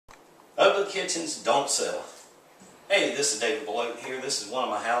Ugly kitchens don't sell. Hey, this is David Belote here. This is one of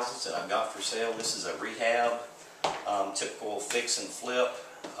my houses that I've got for sale. This is a rehab, typical fix and flip.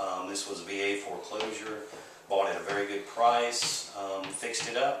 This was a VA foreclosure. Bought it at a very good price, fixed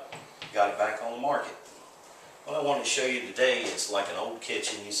it up, got it back on the market. What I wanted to show you today is like an old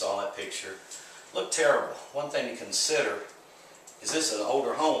kitchen. You saw that picture. Looked terrible. One thing to consider is this is an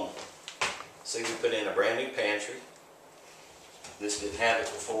older home. See, we put in a brand new pantry. This didn't have it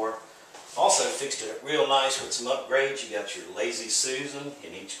before. Also fixed it up real nice with some upgrades. You got your Lazy Susan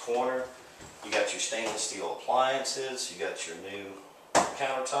in each corner. You got your stainless steel appliances. You got your new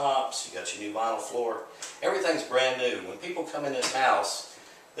countertops. You got your new vinyl floor. Everything's brand new. When people come in this house,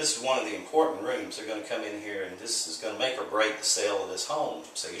 this is one of the important rooms. They're going to come in here and this is going to make or break the sale of this home.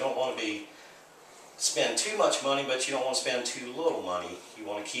 So you don't want to spend too much money, but you don't want to spend too little money. You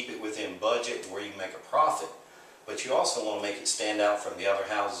want to keep it within budget where you can make a profit. But you also want to make it stand out from the other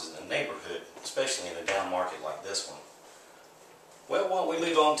houses in the neighborhood, especially in a down market like this one. Well, why don't we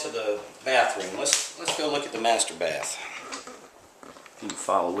move on to the bathroom? Let's go look at the master bath. You can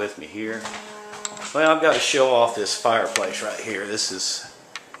follow with me here. Well, I've got to show off this fireplace right here. This is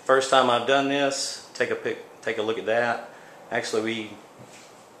first time I've done this. Take a look at that. Actually, we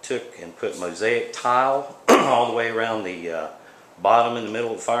took and put mosaic tile all the way around the bottom in the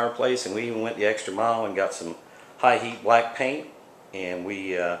middle of the fireplace, and we even went the extra mile and got some high heat black paint, and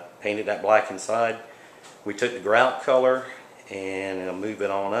we painted that black inside. We took the grout color and I'll move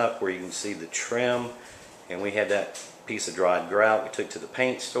it on up where you can see the trim, and we had that piece of dried grout we took to the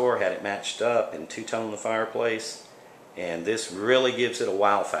paint store, had it matched up and two-tone the fireplace, and this really gives it a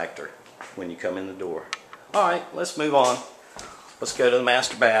wow factor when you come in the door. Alright, let's move on. Let's go to the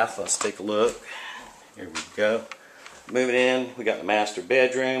master bath. Let's take a look. Here we go. Moving in, we got the master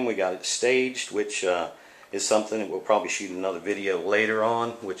bedroom. We got it staged, which is something that we'll probably shoot another video later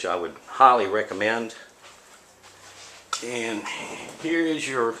on, which I would highly recommend. And here's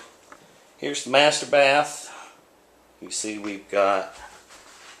the master bath. You see we've got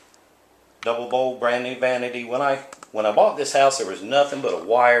double bowl, brand new vanity. When I bought this house, there was nothing but a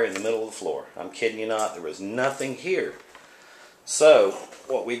wire in the middle of the floor. I'm kidding you not. There was nothing here. So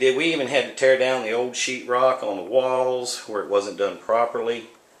what we did, we even had to tear down the old sheetrock on the walls where it wasn't done properly.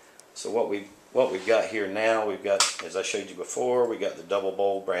 So what we've got here now, we've got, as I showed you before, we got the double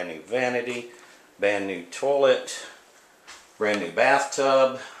bowl, brand new vanity, brand new toilet, brand new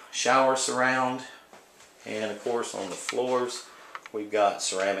bathtub, shower surround, and of course on the floors we've got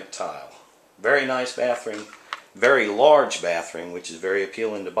ceramic tile. Very nice bathroom, very large bathroom, which is very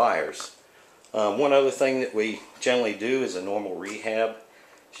appealing to buyers. One other thing that we generally do is a normal rehab.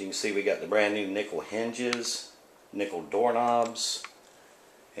 As you can see, we got the brand new nickel hinges, nickel doorknobs,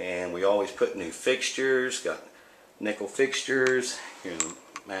 and we always put new fixtures. Got nickel fixtures here in the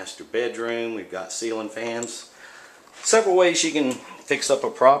master bedroom. We've got ceiling fans. Several ways you can fix up a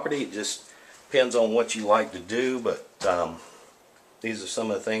property. It just depends on what you like to do, but these are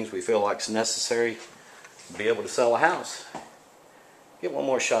some of the things we feel like is necessary to be able to sell a house. Get one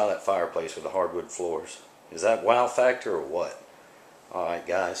more shot of that fireplace with the hardwood floors. Is that wow factor or what? Alright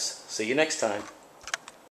guys, see you next time.